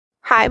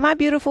Hi, my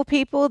beautiful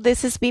people.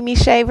 This is Mimi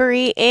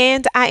Shavery,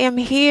 and I am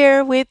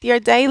here with your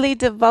daily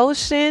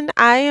devotion.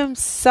 I am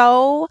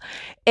so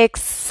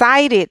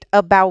excited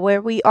about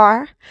where we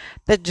are,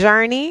 the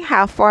journey,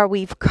 how far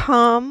we've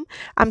come.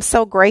 I'm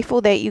so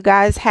grateful that you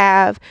guys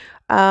have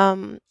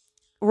um,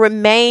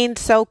 remained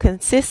so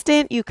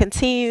consistent. You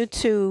continue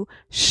to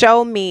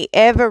show me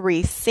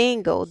every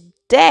single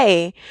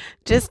day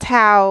just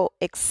how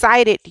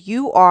excited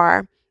you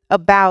are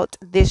about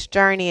this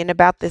journey and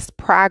about this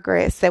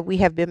progress that we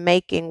have been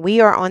making. We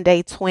are on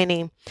day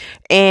 20,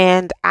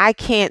 and I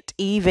can't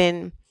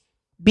even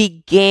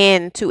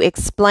begin to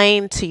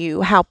explain to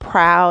you how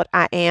proud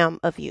I am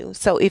of you.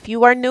 So if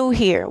you are new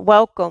here,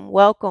 welcome,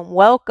 welcome,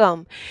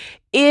 welcome.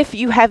 If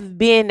you have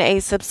been a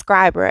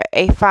subscriber,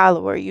 a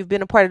follower, you've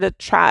been a part of the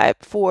tribe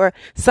for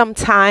some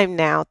time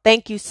now,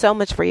 thank you so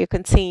much for your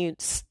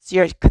continued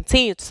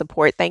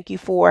support. Thank you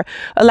for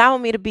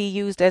allowing me to be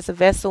used as a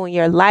vessel in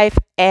your life,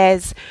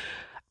 as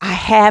I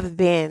have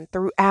been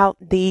throughout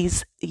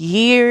these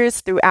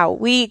years,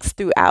 throughout weeks,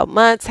 throughout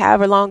months,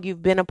 however long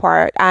you've been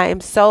apart. I am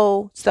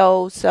so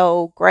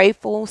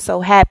grateful,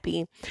 so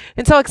happy,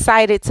 and so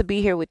excited to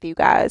be here with you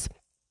guys.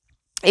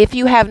 If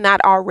you have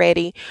not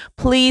already,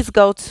 please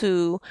go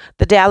to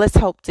the Dallas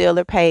Hope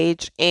Dealer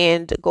page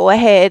and go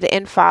ahead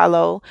and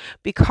follow,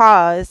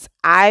 because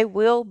I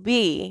will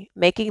be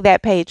making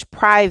that page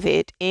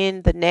private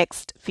in the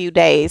next few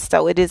days.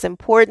 So it is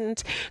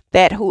important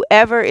that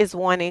whoever is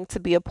wanting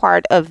to be a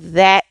part of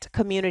that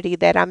community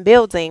that I'm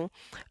building,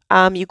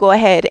 you go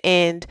ahead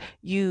and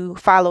you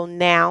follow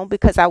now,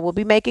 because I will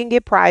be making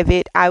it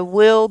private. I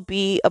will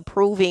be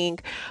approving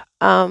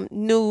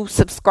new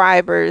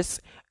subscribers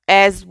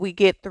as we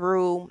get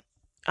through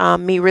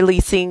me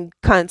releasing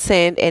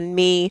content and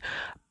me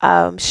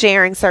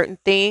sharing certain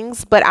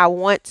things. But I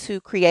want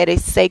to create a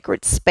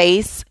sacred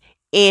space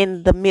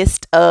in the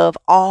midst of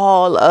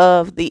all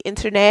of the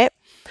internet,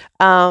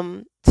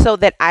 so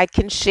that I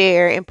can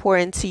share and pour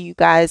into you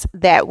guys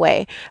that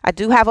way. I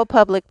do have a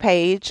public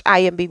page. I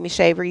am Mimi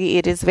Shavery.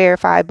 It is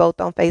verified both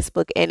on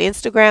Facebook and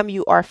Instagram.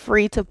 You are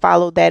free to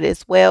follow that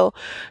as well.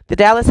 The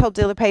Dallas Hope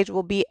Dealer page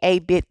will be a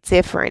bit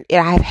different.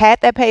 I have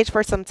had that page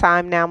for some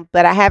time now,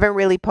 but I haven't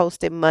really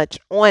posted much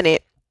on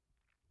it.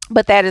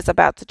 But that is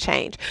about to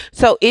change.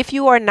 So if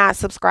you are not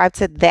subscribed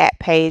to that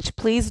page,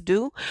 please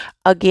do.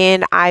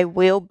 Again, I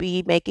will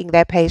be making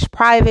that page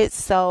private.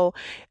 So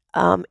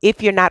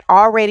if you're not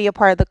already a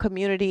part of the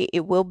community,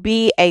 it will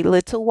be a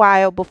little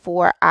while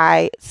before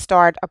I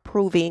start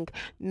approving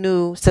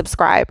new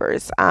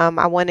subscribers.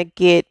 I want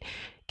to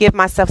give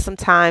myself some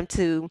time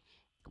to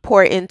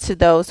pour into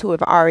those who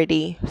have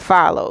already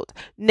followed.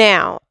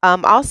 Now,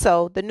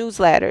 also the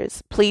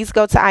newsletters. Please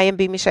go to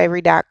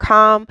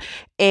iambimishavery.com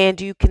and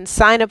you can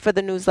sign up for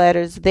the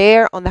newsletters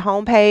there on the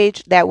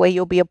homepage. That way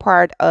you'll be a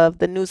part of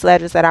the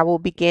newsletters that I will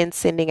begin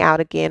sending out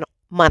again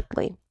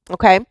monthly.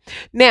 Okay.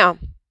 Now,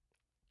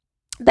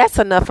 that's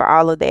enough for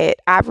all of that.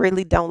 I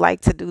really don't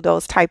like to do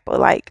those type of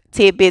like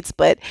tidbits,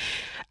 but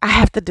I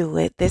have to do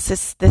it. This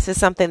is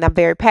something I'm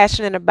very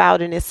passionate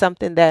about, and it's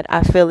something that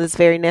I feel is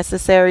very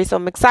necessary. So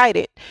I'm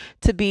excited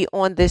to be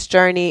on this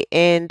journey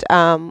and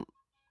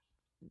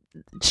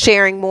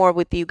sharing more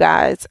with you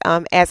guys,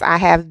 as I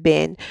have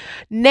been.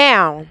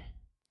 Now,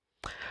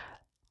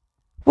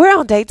 we're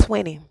on day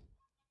 20.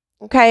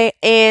 Okay.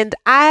 And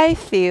I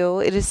feel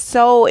it is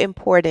so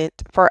important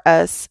for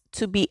us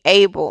to be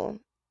able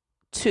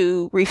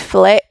to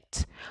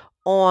reflect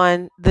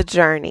on the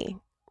journey,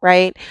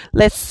 right?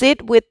 Let's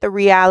sit with the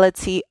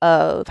reality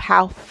of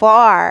how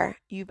far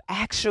you've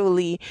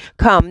actually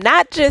come,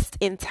 not just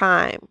in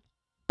time,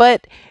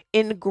 but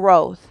in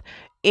growth,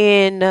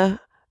 in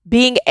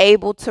being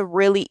able to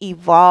really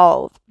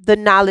evolve the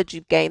knowledge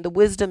you've gained, the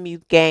wisdom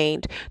you've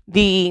gained,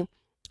 the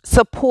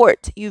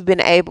support you've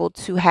been able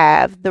to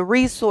have, the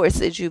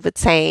resources you've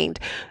attained.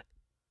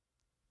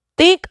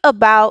 Think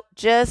about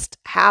just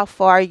how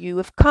far you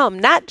have come,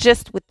 not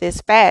just with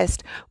this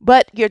fast,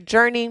 but your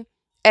journey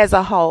as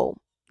a whole.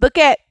 Look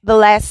at the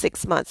last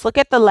 6 months. Look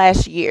at the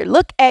last year.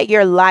 Look at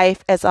your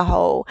life as a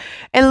whole,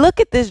 and look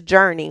at this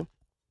journey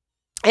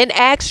and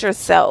ask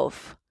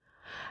yourself,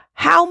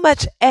 how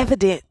much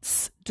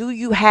evidence do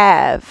you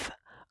have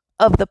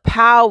of the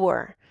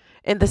power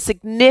and the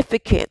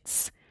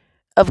significance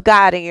of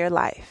God in your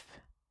life?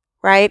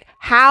 Right?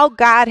 How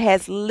God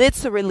has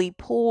literally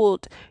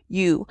pulled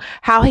you,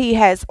 how He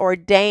has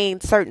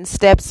ordained certain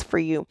steps for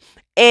you.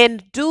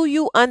 And do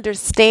you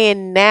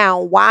understand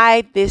now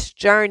why this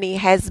journey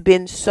has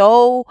been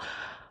so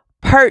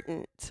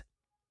pertinent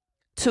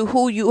to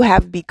who you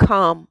have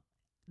become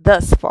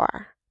thus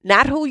far?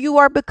 Not who you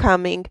are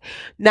becoming,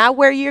 not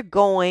where you're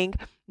going,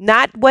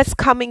 not what's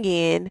coming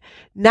in,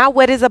 not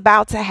what is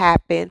about to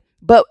happen,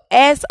 but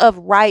as of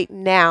right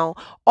now,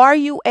 are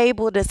you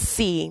able to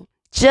see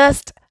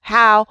just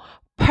how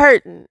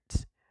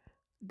pertinent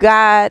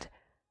God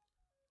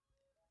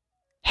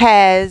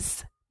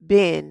has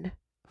been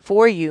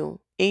for you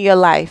in your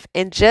life,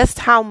 and just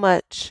how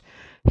much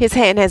His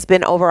hand has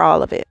been over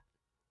all of it?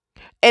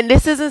 And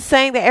this isn't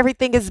saying that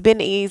everything has been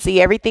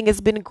easy, everything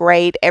has been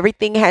great,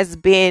 everything has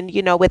been,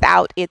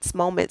 without its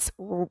moments.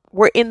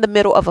 We're in the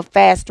middle of a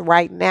fast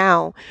right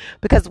now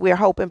because we're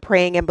hoping,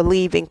 praying, and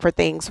believing for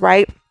things,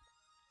 right?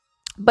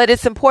 But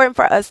it's important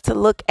for us to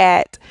look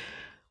at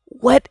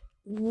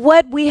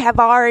what we have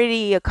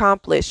already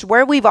accomplished,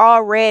 where we've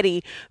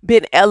already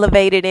been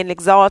elevated and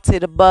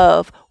exalted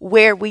above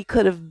where we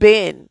could have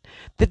been.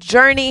 The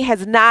journey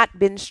has not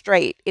been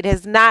straight. It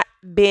has not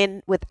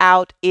been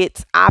without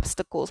its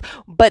obstacles,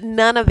 but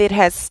none of it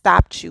has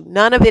stopped you.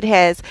 None of it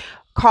has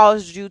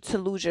caused you to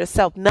lose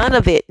yourself. None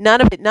of it,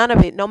 none of it, none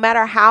of it. No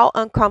matter how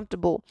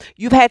uncomfortable,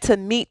 you've had to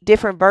meet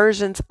different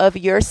versions of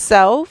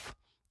yourself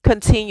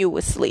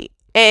continuously.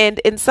 And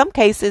in some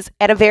cases,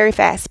 at a very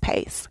fast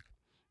pace.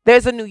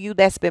 There's a new you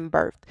that's been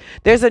birthed.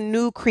 There's a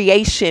new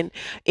creation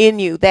in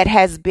you that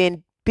has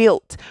been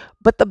built.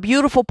 But the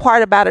beautiful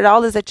part about it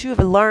all is that you have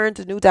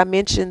learned new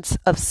dimensions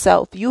of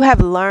self. You have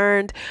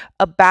learned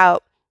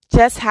about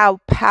just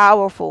how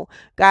powerful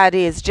God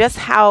is, just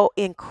how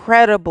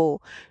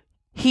incredible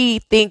He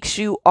thinks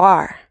you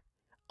are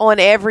on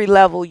every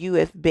level you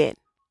have been.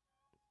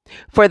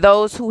 For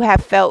those who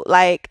have felt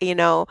like,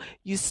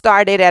 you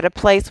started at a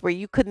place where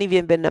you couldn't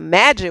even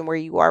imagine where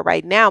you are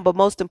right now. But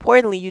most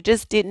importantly, you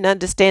just didn't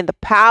understand the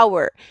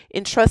power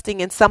in trusting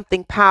in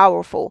something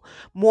powerful,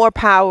 more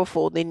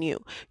powerful than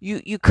you.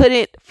 You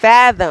couldn't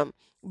fathom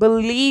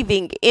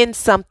believing in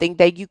something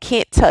that you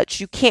can't touch,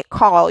 you can't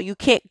call, you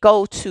can't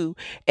go to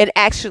and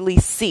actually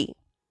see.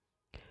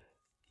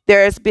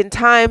 There's been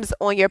times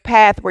on your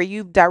path where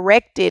you've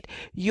directed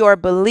your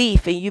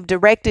belief and you've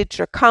directed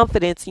your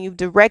confidence and you've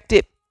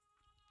directed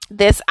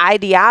this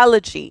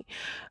ideology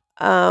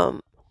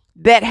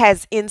that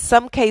has in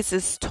some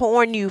cases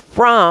torn you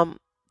from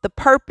the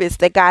purpose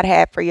that God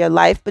had for your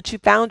life, but you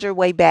found your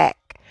way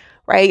back,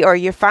 right? Or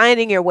you're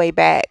finding your way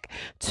back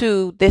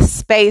to this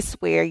space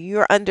where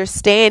you're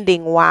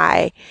understanding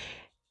why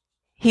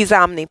He's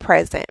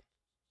omnipresent.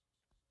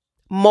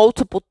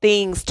 Multiple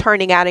things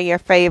turning out in your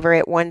favor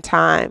at one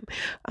time,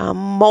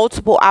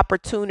 multiple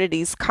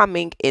opportunities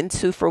coming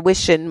into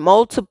fruition,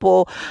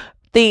 multiple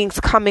things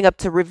coming up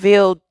to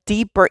reveal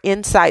deeper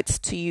insights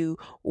to you,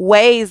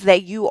 ways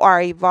that you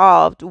are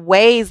evolved,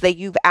 ways that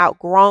you've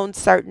outgrown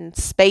certain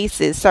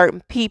spaces,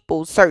 certain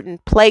people, certain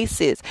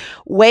places,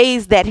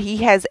 ways that He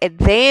has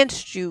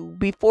advanced you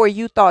before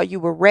you thought you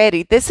were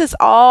ready. This is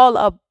all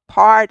a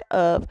part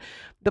of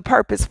the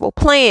purposeful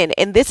plan.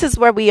 And this is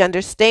where we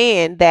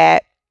understand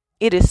that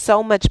it is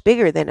so much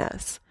bigger than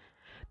us.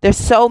 There's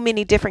so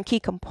many different key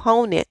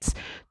components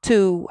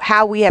to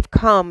how we have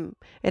come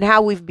and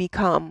how we've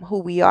become who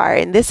we are.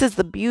 And this is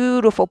the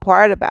beautiful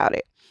part about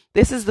it.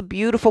 This is the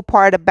beautiful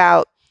part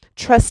about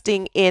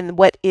trusting in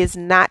what is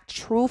not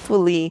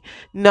truthfully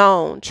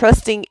known,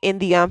 trusting in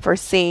the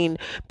unforeseen,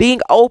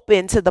 being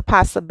open to the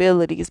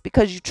possibilities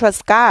because you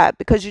trust God,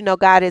 because you know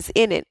God is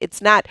in it.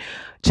 It's not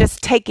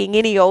just taking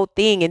any old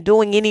thing and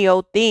doing any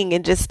old thing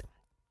and just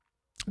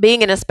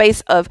being in a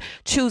space of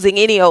choosing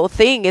any old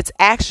thing. It's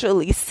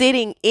actually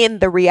sitting in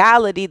the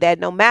reality that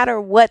no matter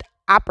what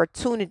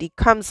opportunity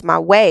comes my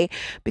way,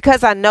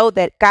 because I know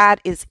that God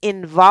is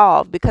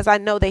involved, because I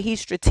know that He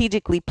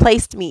strategically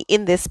placed me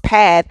in this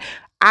path,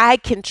 I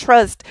can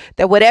trust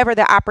that whatever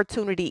the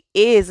opportunity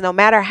is, no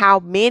matter how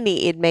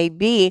many it may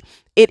be,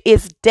 it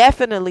is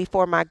definitely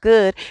for my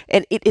good,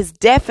 and it is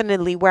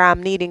definitely where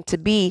I'm needing to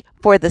be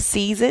for the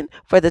season,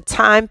 for the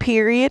time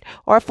period,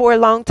 or for a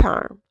long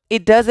term.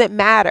 It doesn't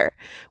matter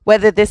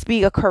whether this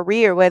be a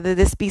career, whether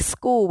this be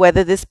school,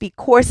 whether this be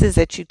courses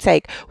that you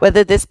take,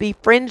 whether this be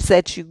friends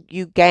that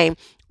you gain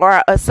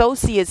or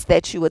associates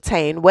that you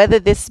attain, whether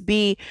this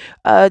be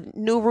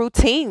new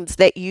routines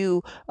that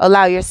you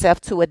allow yourself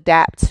to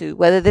adapt to,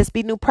 whether this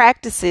be new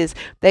practices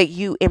that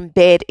you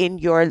embed in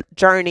your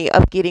journey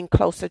of getting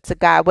closer to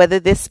God,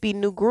 whether this be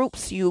new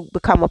groups you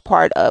become a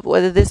part of,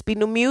 whether this be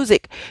new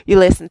music you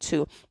listen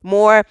to,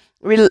 more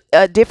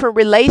different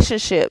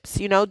relationships,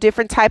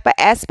 different type of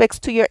aspects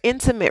to your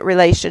intimate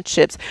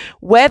relationships,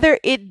 whether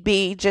it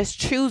be just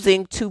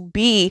choosing to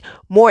be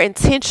more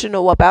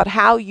intentional about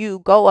how you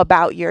go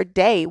about your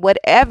day,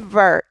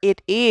 whatever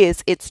it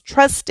is, it's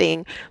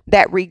trusting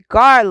that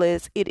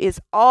regardless, it is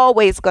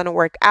always going to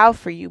work out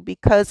for you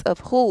because of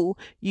who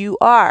you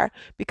are,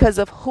 because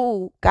of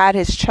who God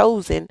has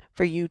chosen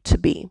for you to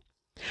be.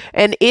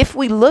 And if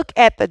we look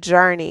at the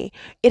journey,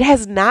 it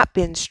has not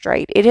been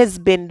straight. It has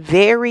been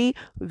very,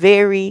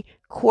 very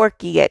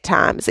quirky at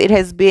times. It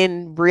has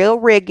been real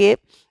rigid.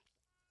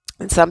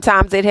 And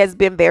sometimes it has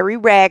been very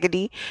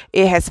raggedy.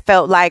 It has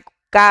felt like,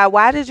 God,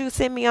 why did you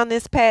send me on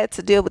this path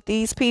to deal with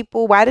these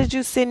people? Why did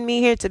you send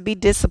me here to be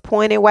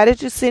disappointed? Why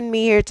did you send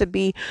me here to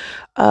be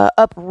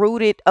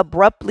uprooted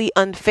abruptly,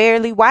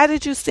 unfairly? Why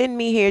did you send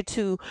me here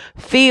to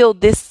feel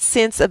this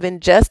sense of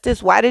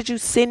injustice? Why did you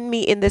send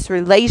me in this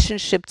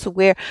relationship to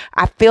where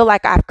I feel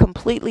like I've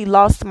completely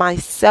lost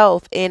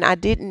myself and I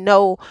didn't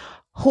know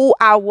who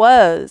I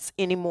was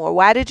anymore?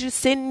 Why did you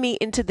send me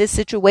into this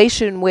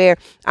situation where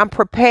I'm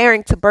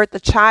preparing to birth a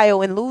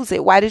child and lose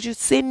it? Why did you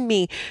send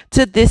me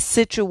to this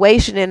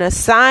situation and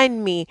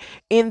assign me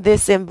in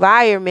this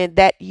environment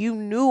that you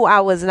knew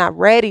I was not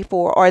ready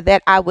for, or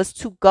that I was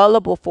too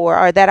gullible for,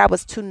 or that I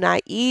was too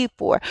naive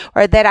for,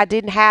 or that I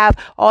didn't have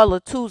all the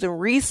tools and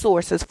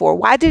resources for?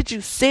 Why did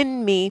you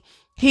send me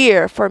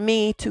here for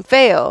me to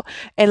fail?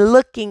 And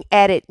looking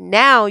at it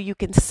now, you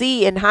can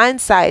see in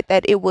hindsight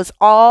that it was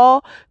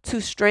all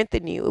to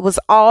strengthen you. It was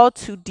all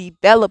to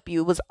develop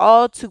you. It was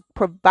all to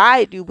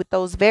provide you with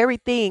those very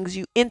things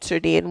you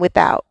entered in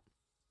without.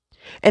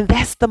 And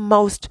that's the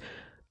most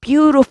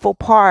beautiful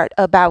part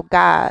about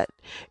God.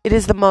 It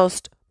is the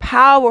most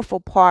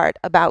powerful part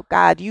about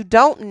God. You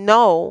don't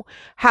know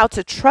how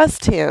to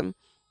trust Him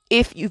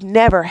if you've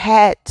never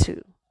had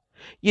to.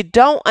 You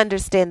don't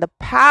understand the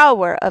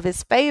power of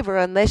His favor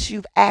unless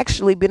you've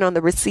actually been on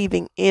the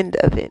receiving end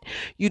of it.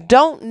 You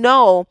don't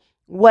know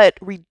what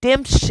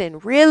redemption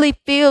really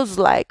feels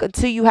like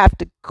until you have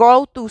to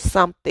go through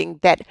something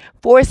that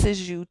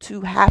forces you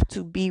to have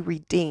to be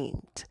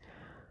redeemed.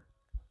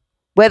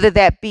 Whether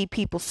that be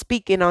people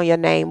speaking on your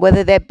name,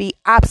 whether that be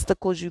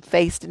obstacles you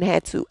faced and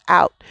had to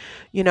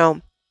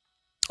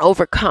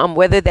overcome,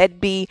 whether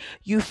that be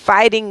you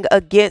fighting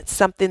against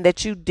something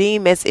that you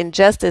deem as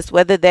injustice,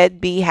 whether that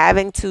be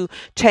having to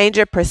change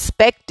your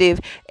perspective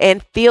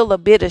and feel a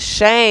bit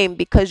ashamed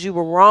because you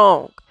were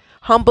wrong,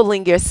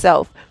 humbling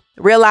yourself,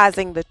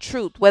 realizing the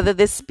truth, whether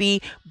this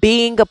be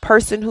being a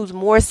person who's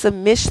more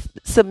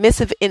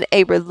submissive in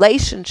a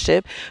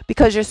relationship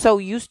because you're so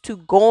used to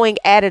going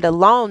at it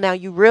alone. Now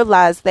you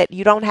realize that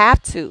you don't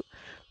have to.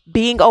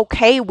 Being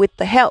okay with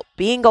the help,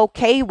 being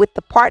okay with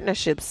the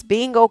partnerships,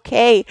 being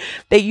okay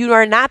that you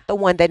are not the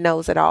one that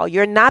knows it all.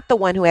 You're not the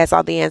one who has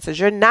all the answers.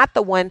 You're not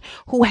the one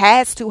who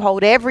has to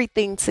hold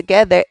everything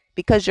together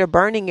because you're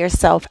burning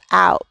yourself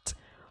out.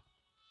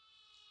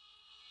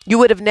 You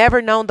would have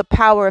never known the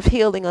power of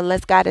healing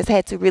unless God has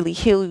had to really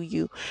heal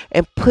you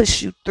and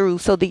push you through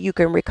so that you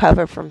can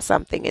recover from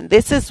something. And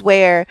this is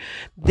where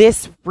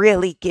this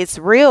really gets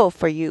real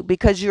for you,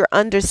 because you're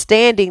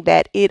understanding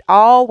that it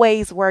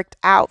always worked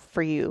out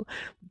for you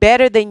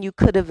better than you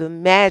could have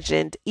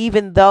imagined,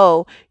 even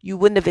though you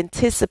wouldn't have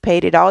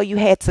anticipated all you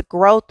had to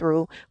grow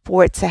through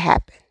for it to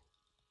happen.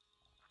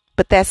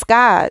 But that's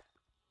God.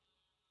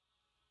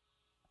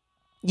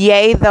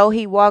 Yea, though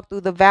he walk through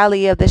the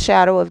valley of the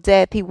shadow of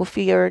death, he will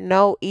fear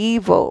no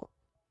evil.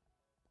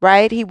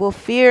 Right? He will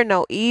fear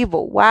no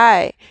evil.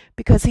 Why?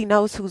 Because he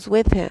knows who's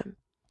with him.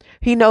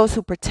 He knows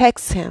who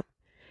protects him.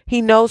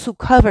 He knows who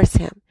covers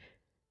him.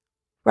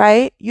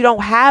 Right? You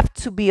don't have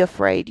to be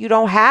afraid. You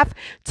don't have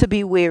to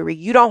be weary.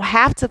 You don't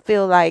have to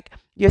feel like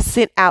you're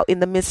sent out in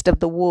the midst of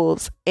the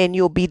wolves and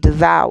you'll be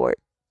devoured,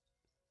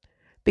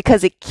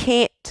 because it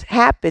can't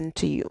happen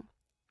to you.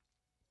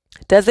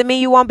 Doesn't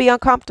mean you won't be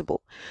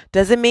uncomfortable.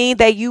 Doesn't mean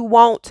that you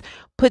won't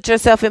put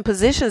yourself in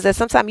positions that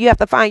sometimes you have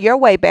to find your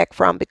way back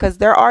from, because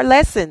there are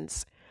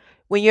lessons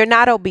when you're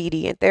not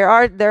obedient. There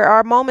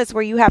are moments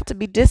where you have to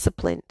be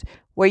disciplined,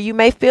 where you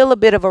may feel a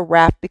bit of a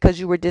wrath because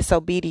you were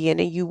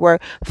disobedient and you were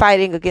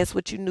fighting against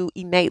what you knew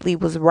innately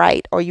was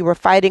right, or you were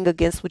fighting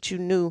against what you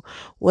knew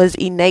was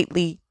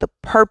innately the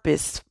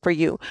purpose for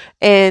you.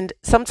 And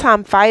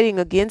sometimes fighting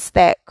against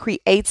that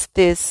creates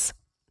this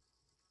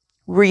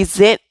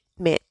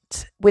resentment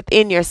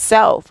within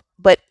yourself,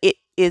 but it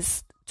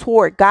is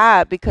toward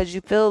God, because you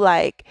feel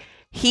like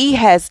He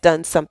has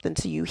done something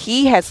to you.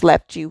 He has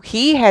left you.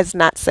 He has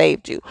not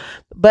saved you.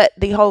 But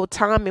the whole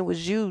time it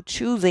was you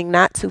choosing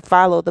not to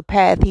follow the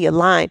path He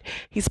aligned.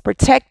 He's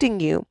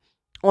protecting you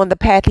on the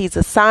path He's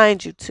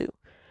assigned you to.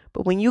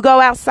 But when you go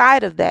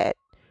outside of that,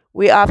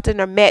 we often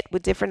are met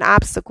with different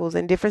obstacles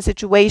and different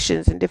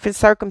situations and different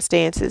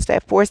circumstances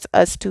that force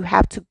us to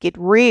have to get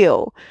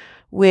real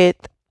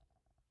with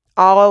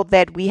all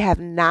that we have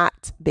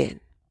not been.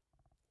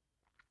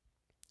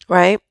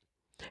 Right?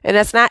 And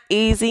that's not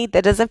easy.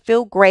 That doesn't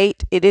feel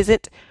great. It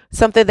isn't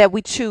something that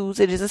we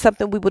choose. It isn't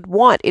something we would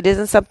want. It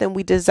isn't something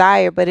we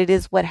desire, but it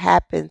is what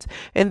happens.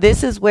 And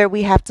this is where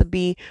we have to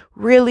be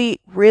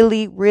really,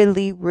 really,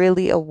 really,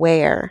 really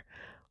aware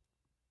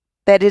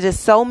that it is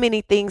so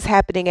many things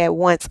happening at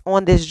once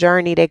on this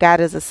journey that God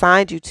has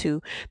assigned you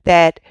to,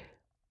 that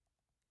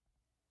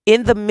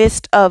in the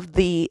midst of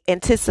the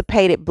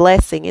anticipated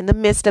blessing, in the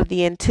midst of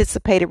the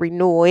anticipated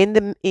renewal, in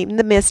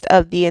the midst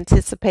of the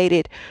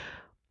anticipated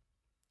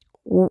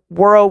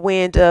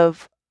whirlwind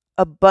of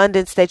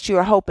abundance that you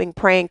are hoping,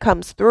 praying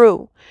comes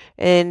through,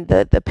 and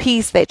the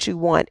peace that you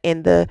want,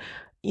 and the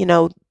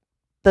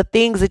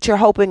things that you're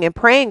hoping and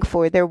praying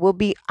for, there will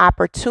be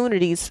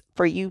opportunities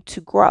for you to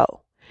grow.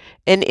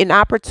 And in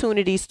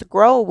opportunities to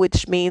grow,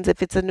 which means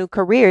if it's a new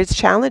career, it's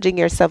challenging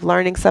yourself,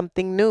 learning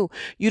something new,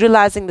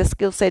 utilizing the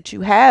skill set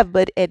you have,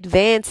 but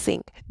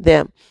advancing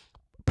them,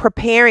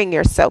 preparing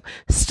yourself,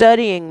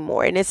 studying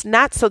more. And it's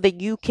not so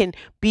that you can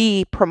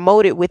be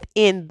promoted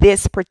within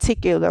this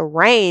particular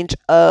range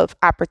of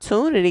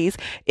opportunities.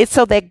 It's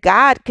so that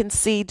God can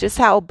see just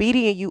how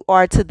obedient you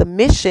are to the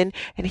mission,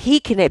 and he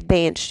can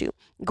advance you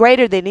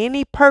greater than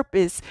any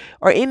purpose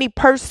or any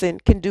person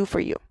can do for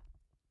you.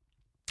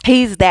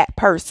 He's that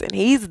person.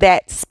 He's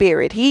that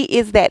spirit. He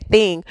is that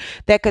thing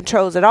that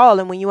controls it all.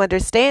 And when you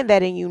understand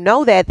that and you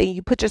know that, then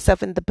you put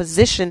yourself in the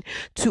position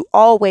to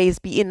always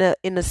be in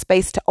a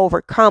space to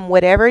overcome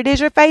whatever it is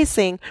you're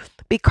facing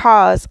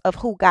because of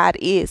who God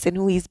is and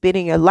who he's been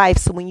in your life.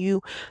 So when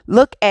you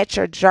look at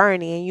your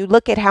journey and you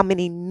look at how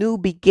many new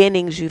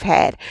beginnings you've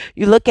had,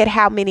 you look at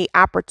how many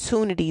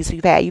opportunities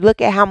you've had, you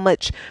look at how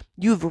much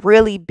you've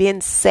really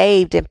been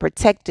saved and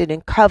protected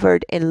and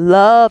covered and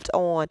loved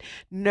on,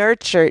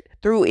 nurtured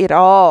through it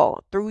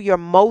all, through your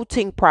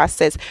molting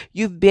process.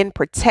 You've been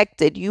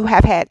protected. You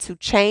have had to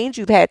change.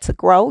 You've had to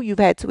grow. You've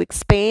had to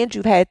expand.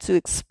 You've had to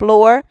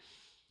explore.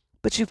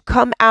 But you've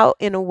come out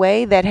in a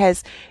way that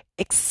has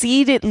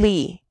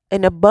exceedingly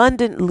and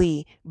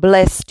abundantly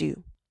blessed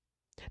you.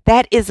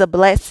 That is a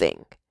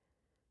blessing.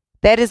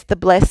 That is the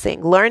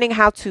blessing. Learning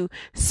how to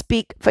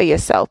speak for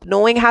yourself,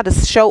 knowing how to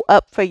show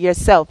up for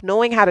yourself,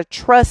 knowing how to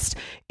trust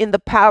in the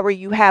power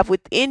you have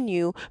within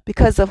you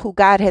because of who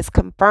God has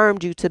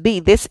confirmed you to be.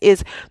 This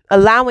is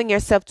allowing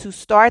yourself to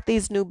start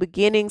these new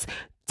beginnings,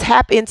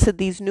 tap into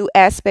these new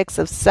aspects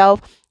of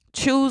self,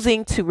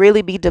 choosing to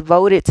really be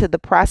devoted to the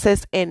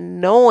process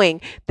and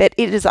knowing that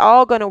it is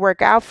all going to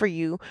work out for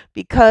you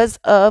because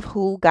of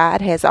who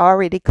God has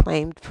already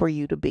claimed for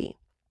you to be.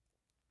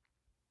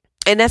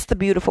 And that's the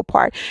beautiful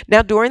part.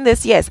 Now, during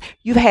this, yes,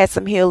 you've had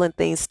some healing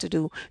things to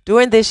do.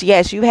 During this,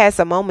 yes, you've had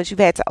some moments you've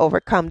had to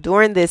overcome.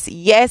 During this,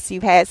 yes,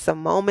 you've had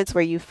some moments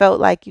where you felt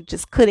like you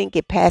just couldn't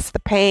get past the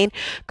pain,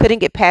 couldn't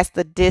get past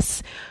the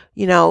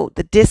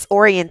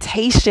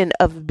disorientation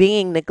of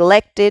being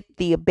neglected,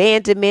 the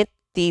abandonment,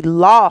 the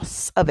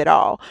loss of it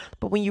all.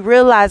 But when you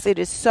realize it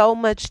is so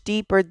much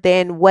deeper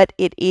than what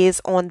it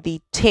is on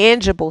the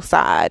tangible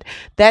side,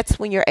 that's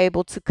when you're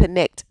able to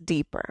connect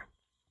deeper.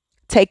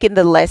 Taking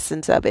the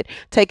lessons of it,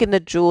 taking the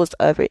jewels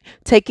of it,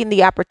 taking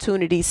the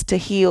opportunities to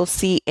heal,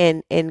 see,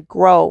 and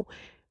grow,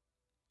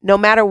 no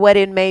matter what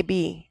it may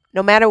be,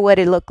 no matter what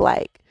it looked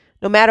like,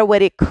 no matter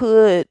what it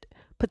could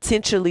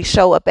potentially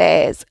show up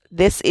as.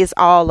 This is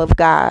all of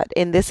God,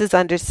 and this is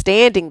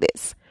understanding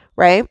this,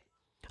 right?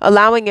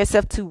 Allowing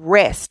yourself to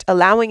rest,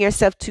 allowing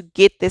yourself to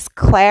get this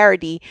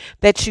clarity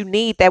that you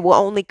need that will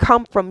only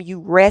come from you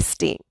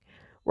resting,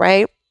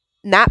 right?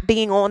 Not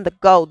being on the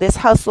go, this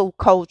hustle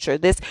culture,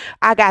 this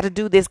I got to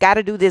do this, got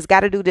to do this, got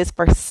to do this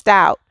for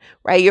stout,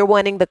 right? You're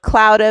wanting the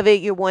cloud of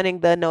it. You're wanting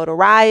the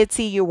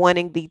notoriety. You're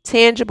wanting the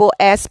tangible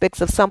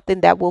aspects of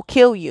something that will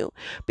kill you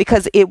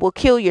because it will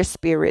kill your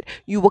spirit.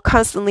 You will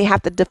constantly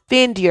have to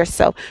defend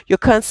yourself. You'll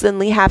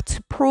constantly have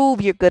to prove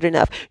you're good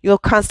enough. You'll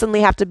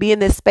constantly have to be in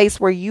this space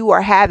where you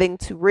are having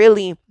to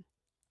really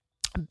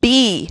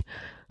be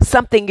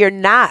something you're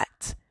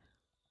not,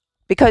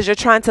 because you're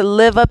trying to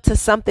live up to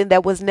something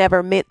that was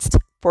never meant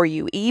for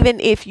you, even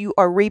if you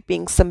are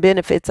reaping some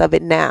benefits of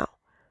it now.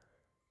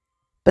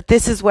 But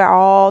this is where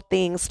all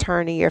things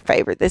turn in your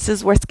favor. This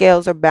is where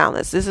scales are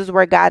balanced. This is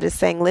where God is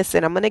saying,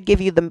 listen, I'm going to give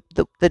you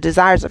the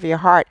desires of your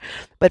heart,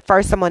 but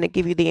first I'm going to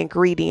give you the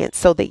ingredients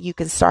so that you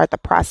can start the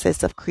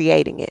process of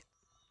creating it.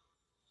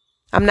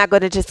 I'm not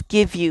going to just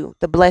give you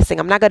the blessing.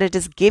 I'm not going to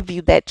just give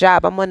you that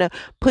job. I'm going to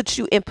put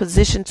you in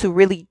position to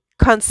really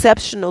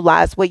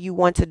conceptualize what you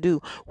want to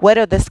do. What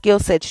are the skill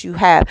sets you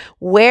have?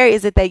 Where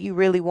is it that you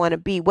really want to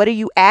be? What are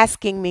you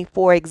asking me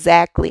for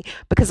exactly?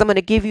 Because I'm going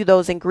to give you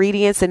those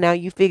ingredients and now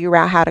you figure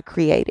out how to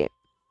create it.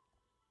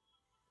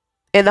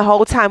 And the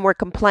whole time we're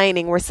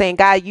complaining, we're saying,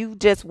 God,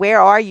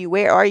 where are you?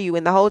 Where are you?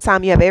 And the whole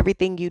time you have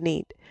everything you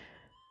need.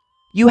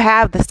 You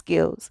have the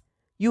skills.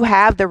 You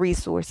have the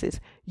resources.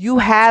 You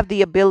have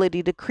the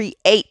ability to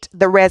create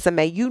the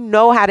resume. You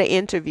know how to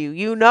interview.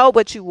 You know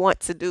what you want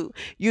to do.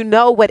 You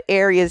know what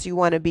areas you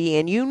want to be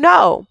in.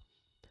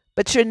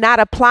 But you're not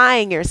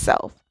applying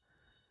yourself.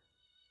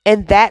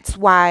 And that's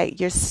why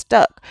you're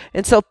stuck.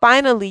 And so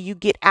finally you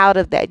get out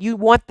of that. You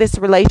want this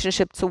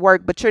relationship to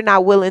work, but you're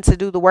not willing to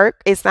do the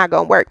work. It's not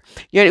going to work.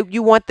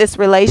 You want this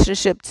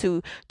relationship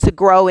to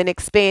grow and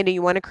expand, and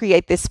you want to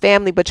create this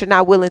family, but you're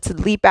not willing to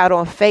leap out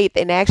on faith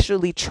and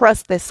actually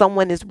trust that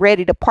someone is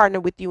ready to partner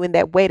with you in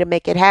that way to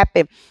make it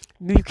happen.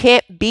 You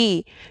can't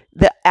be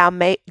the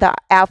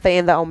Alpha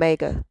and the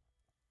Omega.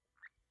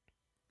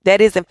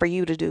 That isn't for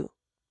you to do.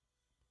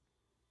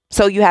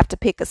 So you have to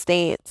pick a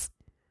stance.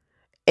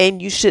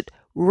 And you should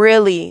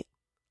really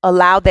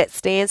allow that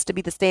stance to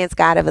be the stance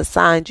God has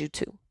assigned you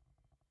to.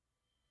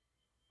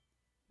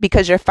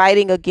 Because you're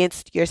fighting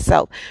against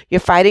yourself. You're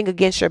fighting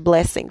against your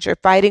blessings. You're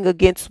fighting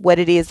against what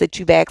it is that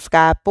you've asked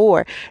God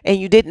for. And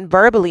you didn't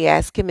verbally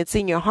ask him. It's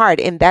in your heart.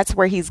 And that's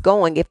where he's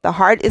going. If the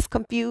heart is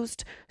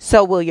confused,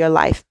 so will your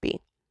life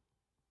be.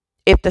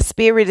 If the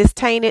spirit is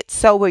tainted,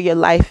 so will your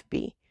life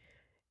be.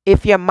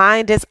 If your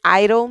mind is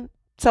idle,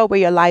 so will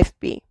your life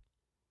be.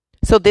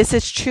 So this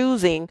is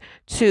choosing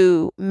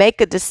to make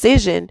a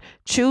decision,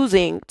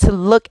 choosing to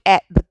look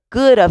at the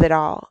good of it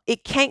all.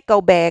 It can't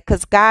go bad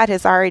because God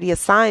has already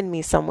assigned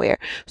me somewhere.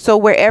 So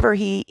wherever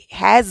He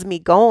has me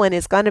going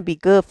is going to be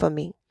good for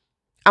me.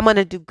 I'm going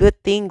to do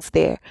good things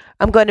there.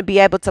 I'm going to be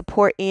able to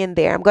pour in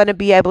there. I'm going to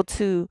be able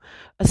to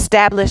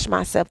establish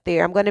myself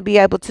there. I'm going to be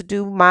able to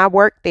do my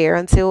work there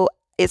until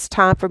it's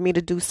time for me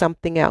to do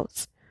something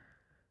else.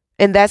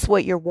 And that's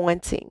what you're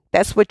wanting.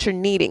 That's what you're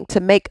needing to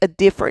make a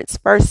difference.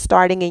 First,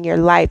 starting in your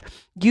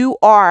life. You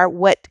are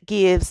what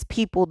gives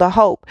people the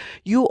hope.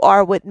 You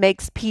are what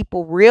makes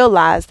people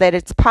realize that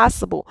it's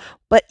possible.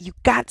 But you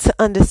got to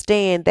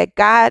understand that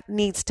God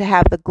needs to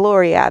have the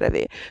glory out of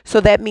it.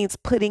 So that means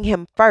putting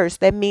Him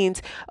first. That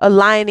means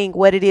aligning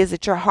what it is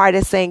that your heart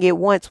is saying it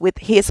wants with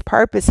His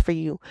purpose for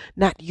you,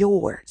 not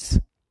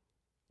yours.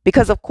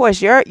 Because of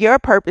course your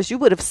purpose, you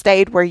would have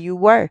stayed where you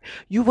were.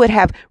 You would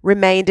have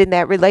remained in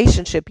that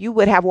relationship. You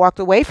would have walked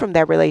away from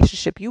that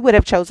relationship. You would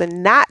have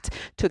chosen not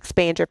to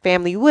expand your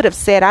family. You would have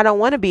said, I don't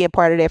want to be a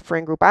part of that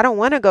friend group. I don't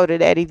want to go to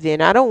that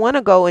event. I don't want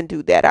to go and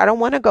do that. I don't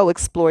want to go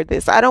explore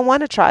this. I don't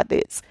want to try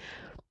this,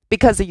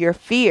 because of your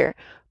fear,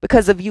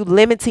 because of you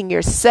limiting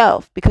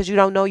yourself, because you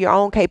don't know your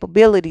own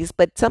capabilities.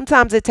 But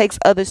sometimes it takes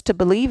others to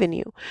believe in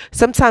you.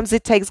 Sometimes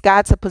it takes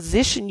God to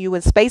position you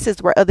in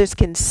spaces where others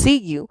can see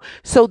you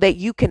so that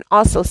you can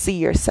also see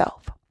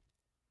yourself.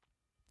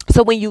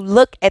 So when you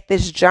look at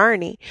this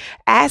journey,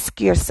 ask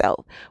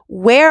yourself,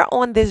 where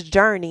on this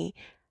journey,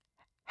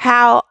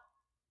 how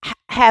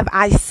have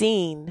I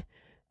seen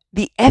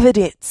the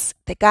evidence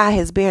that God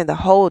has been the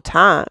whole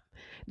time?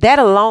 That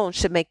alone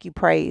should make you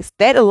praise.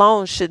 That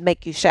alone should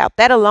make you shout.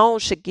 That alone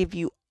should give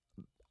you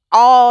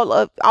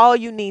all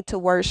you need to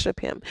worship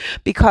Him,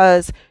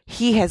 because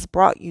He has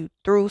brought you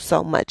through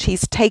so much.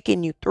 He's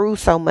taken you through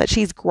so much.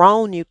 He's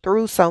grown you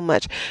through so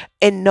much.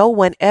 And no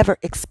one ever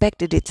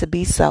expected it to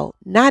be so.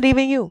 Not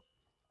even you.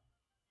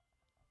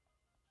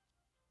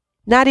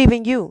 Not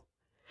even you.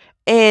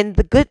 And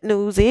the good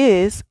news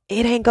is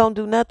it ain't gonna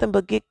do nothing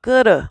but get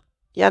gooder.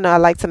 Y'all know I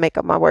like to make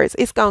up my words.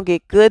 It's gonna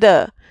get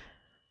gooder.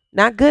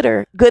 Not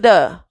gooder,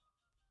 gooder.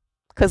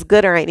 Because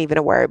gooder ain't even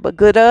a word, but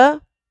gooder.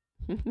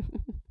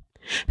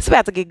 It's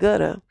about to get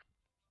gooder.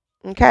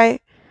 Okay?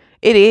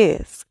 It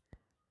is.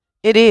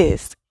 It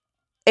is.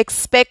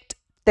 Expect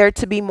there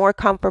to be more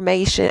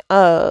confirmation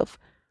of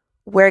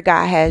where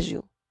God has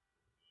you.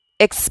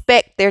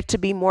 Expect there to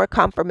be more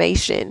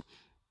confirmation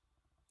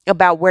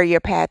about where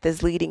your path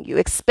is leading you.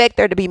 Expect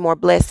there to be more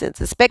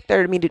blessings. Expect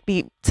there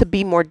to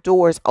be more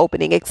doors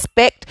opening.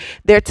 Expect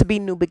there to be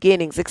new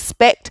beginnings.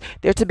 Expect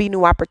there to be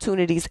new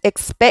opportunities.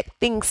 Expect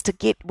things to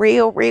get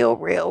real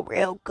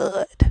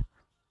good.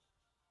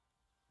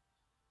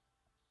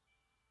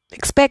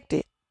 Expect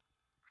it.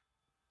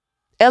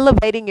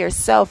 Elevating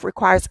yourself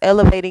requires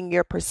elevating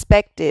your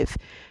perspective,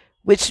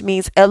 which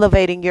means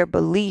elevating your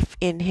belief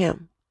in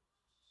Him.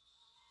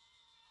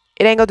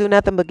 It ain't gonna do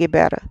nothing but get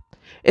better.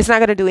 It's not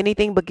going to do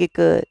anything but get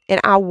good. And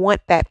I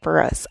want that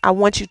for us. I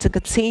want you to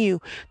continue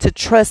to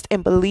trust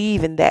and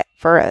believe in that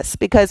for us.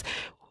 Because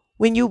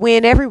when you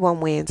win, everyone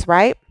wins,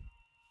 right?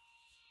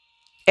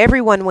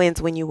 Everyone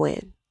wins when you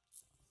win.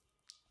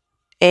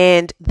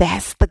 And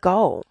that's the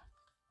goal.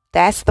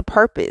 That's the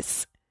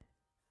purpose.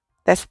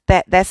 That's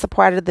a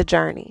part of the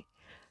journey.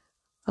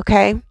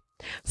 Okay?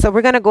 So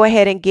we're going to go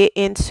ahead and get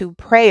into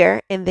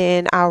prayer, and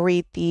then I'll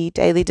read the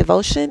daily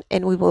devotion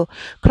and we will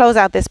close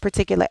out this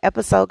particular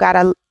episode.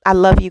 God, I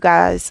love you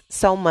guys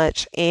so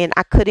much, and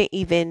I couldn't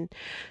even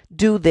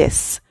do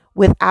this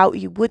without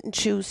you. Wouldn't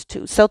choose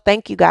to. So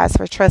thank you guys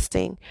for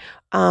trusting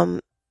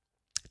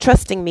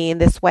me in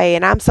this way.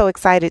 And I'm so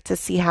excited to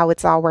see how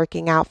it's all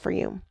working out for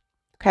you.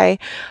 Okay.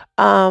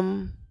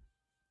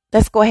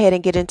 Let's go ahead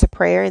and get into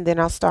prayer, and then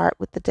I'll start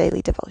with the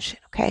daily devotion.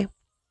 Okay.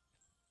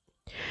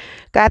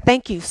 God,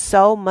 thank you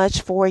so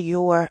much for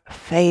your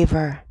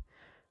favor.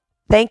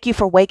 Thank you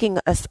for waking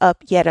us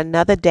up yet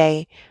another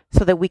day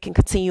so that we can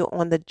continue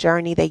on the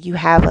journey that you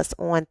have us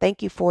on.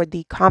 Thank you for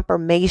the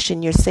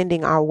confirmation you're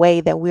sending our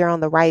way that we're on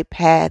the right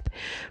path.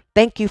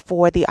 Thank you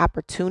for the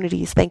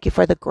opportunities. Thank you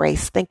for the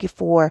grace. Thank you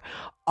for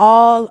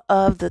all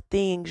of the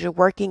things you're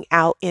working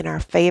out in our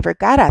favor.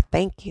 God, I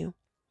thank you.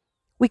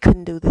 We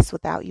couldn't do this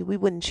without you. We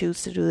wouldn't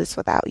choose to do this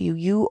without you.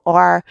 You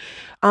are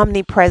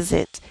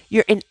omnipresent.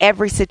 You're in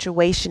every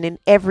situation, in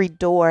every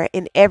door,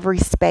 in every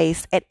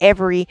space, at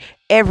every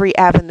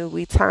avenue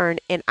we turn.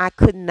 And I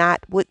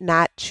would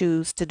not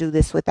choose to do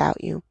this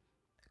without you.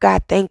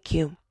 God, thank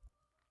you.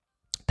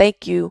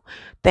 Thank you.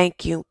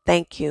 Thank you.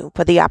 Thank you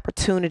for the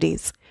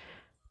opportunities.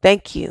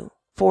 Thank you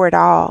for it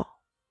all.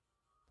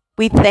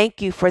 We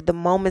thank you for the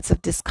moments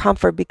of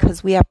discomfort,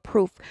 because we have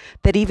proof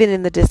that even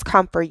in the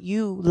discomfort,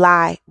 you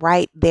lie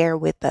right there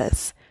with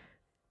us.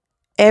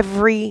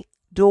 Every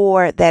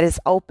door that is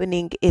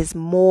opening is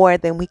more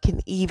than we can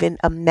even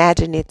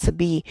imagine it to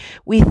be.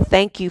 We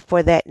thank you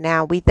for that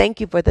now. We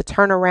thank you for the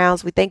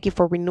turnarounds. We thank you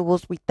for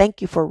renewals. We thank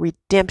you for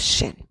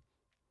redemption.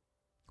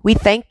 We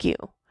thank you.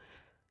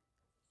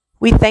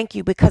 We thank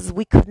you because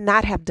we could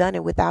not have done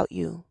it without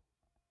you,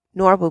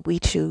 nor would we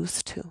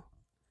choose to.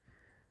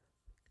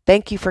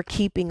 Thank you for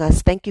keeping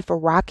us. Thank you for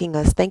rocking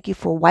us. Thank you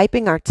for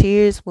wiping our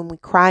tears when we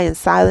cry in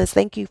silence.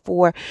 Thank you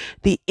for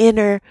the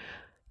inner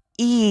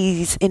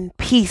ease and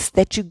peace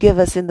that you give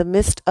us in the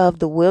midst of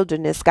the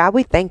wilderness. God,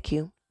 we thank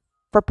you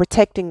for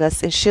protecting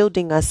us and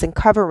shielding us and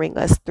covering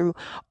us through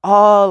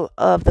all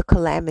of the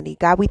calamity.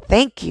 God, we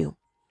thank you.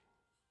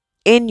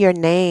 In your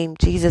name,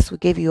 Jesus, we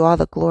give you all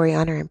the glory,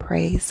 honor, and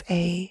praise.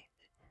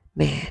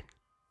 Amen.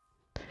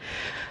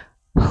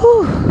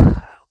 Whew.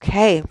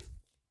 Okay.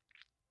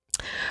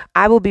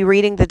 I will be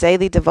reading the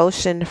daily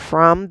devotion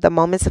from the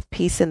Moments of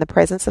Peace in the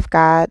Presence of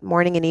God,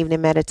 morning and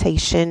evening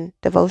meditation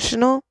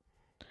devotional.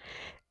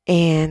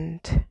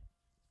 And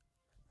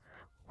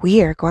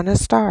we are going to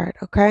start,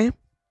 okay?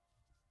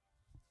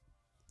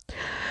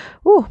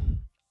 Ooh.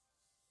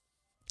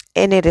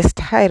 And it is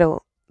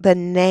titled, The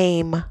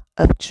Name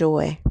of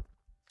Joy.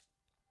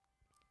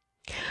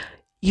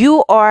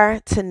 You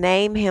are to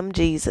name him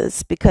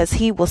Jesus because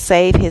he will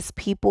save his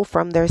people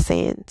from their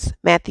sins.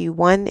 Matthew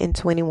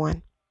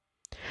 1:21.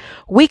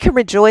 We can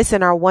rejoice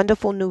in our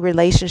wonderful new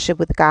relationship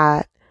with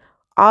God,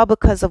 all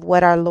because of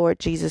what our Lord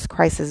Jesus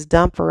Christ has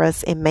done for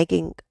us in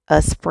making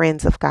us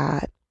friends of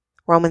God.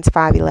 Romans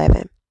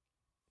 5:11.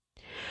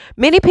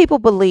 Many people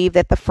believe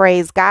that the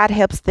phrase God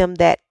helps them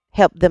that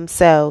help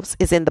themselves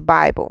is in the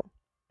Bible.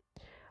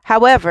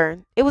 However,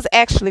 it was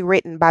actually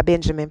written by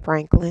Benjamin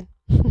Franklin.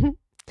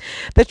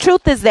 The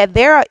truth is that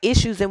there are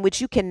issues in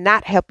which you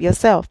cannot help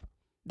yourself.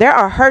 There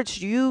are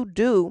hurts you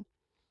do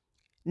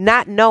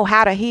not know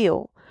how to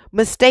heal,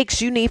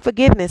 mistakes you need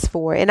forgiveness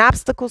for, and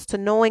obstacles to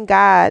knowing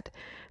God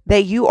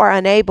that you are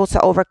unable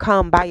to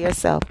overcome by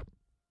yourself.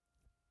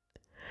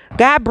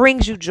 God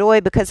brings you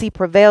joy because he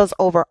prevails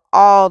over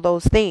all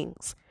those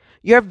things.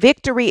 Your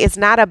victory is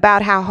not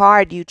about how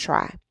hard you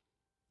try,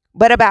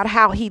 but about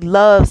how he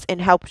loves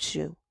and helps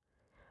you.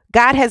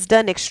 God has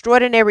done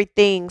extraordinary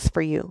things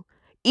for you,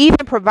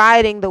 even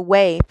providing the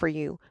way for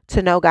you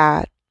to know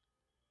God.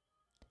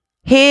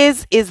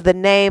 His is the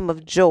name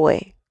of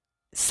joy.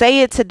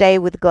 Say it today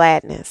with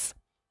gladness.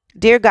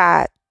 Dear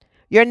God,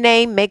 your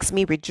name makes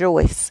me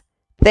rejoice.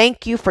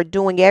 Thank you for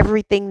doing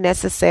everything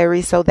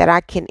necessary so that I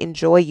can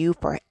enjoy you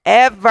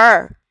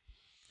forever.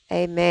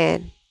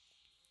 Amen.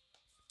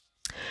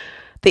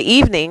 The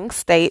evening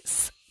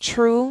states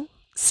true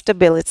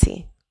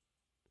stability.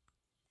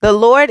 The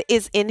Lord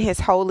is in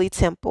his holy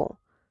temple.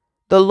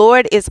 The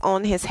Lord is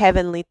on his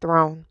heavenly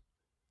throne.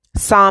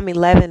 Psalm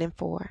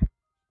 11:4.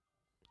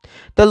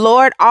 The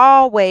Lord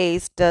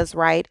always does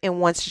right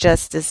and wants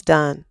justice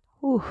done.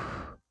 Whew.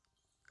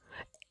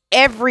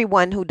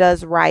 Everyone who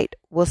does right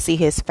will see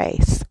his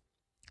face.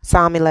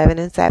 Psalm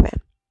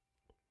 11:7.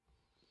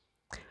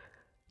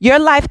 Your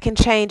life can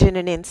change in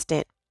an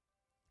instant.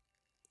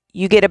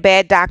 You get a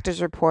bad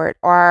doctor's report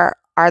or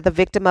are the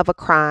victim of a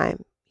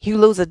crime. You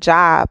lose a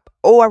job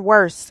or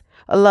worse,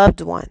 a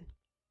loved one.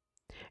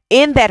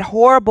 In that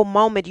horrible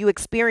moment, you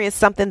experience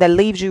something that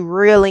leaves you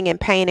reeling in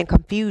pain and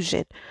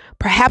confusion.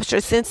 Perhaps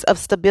your sense of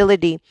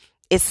stability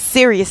is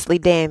seriously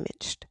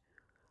damaged.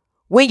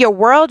 When your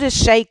world is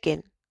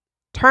shaken,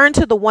 turn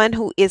to the one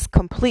who is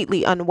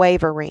completely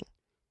unwavering.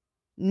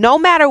 No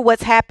matter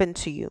what's happened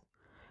to you,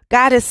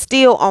 God is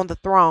still on the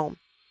throne,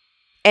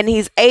 and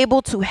he's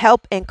able to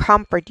help and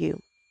comfort you.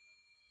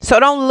 So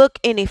don't look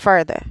any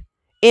further.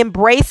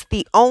 Embrace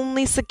the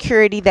only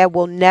security that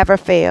will never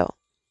fail.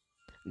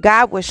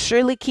 God will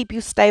surely keep you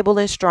stable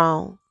and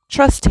strong.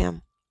 Trust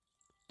him.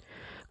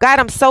 God,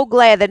 I'm so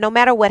glad that no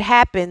matter what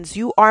happens,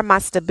 you are my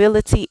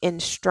stability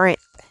and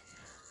strength.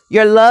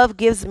 Your love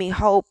gives me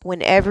hope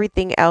when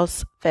everything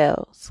else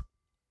fails.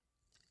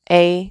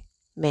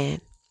 Amen.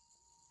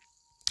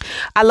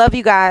 I love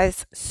you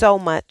guys so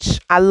much.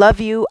 I love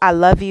you. I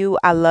love you.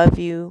 I love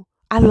you.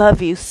 I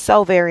love you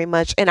so very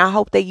much. And I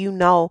hope that you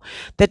know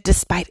that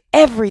despite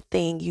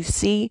everything you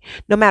see,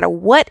 no matter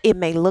what it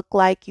may look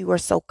like, you are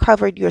so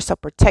covered, you're so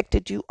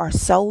protected, you are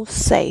so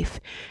safe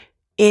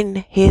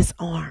in his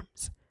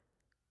arms.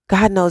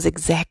 God knows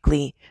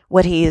exactly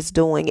what he is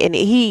doing, and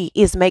he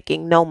is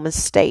making no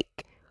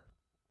mistake.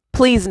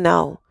 Please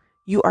know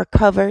you are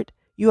covered,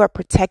 you are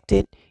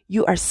protected,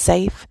 you are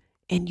safe,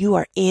 and you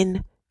are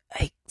in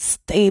a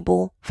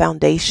stable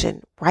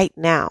foundation right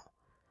now.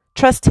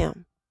 Trust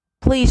him.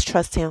 Please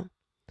trust him.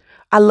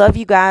 I love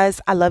you guys.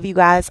 I love you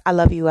guys. I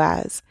love you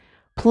guys.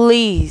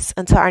 Please,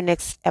 until our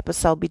next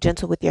episode, be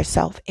gentle with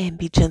yourself and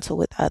be gentle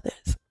with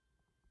others.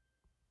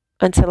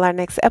 Until our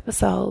next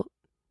episode.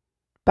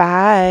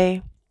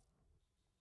 Bye.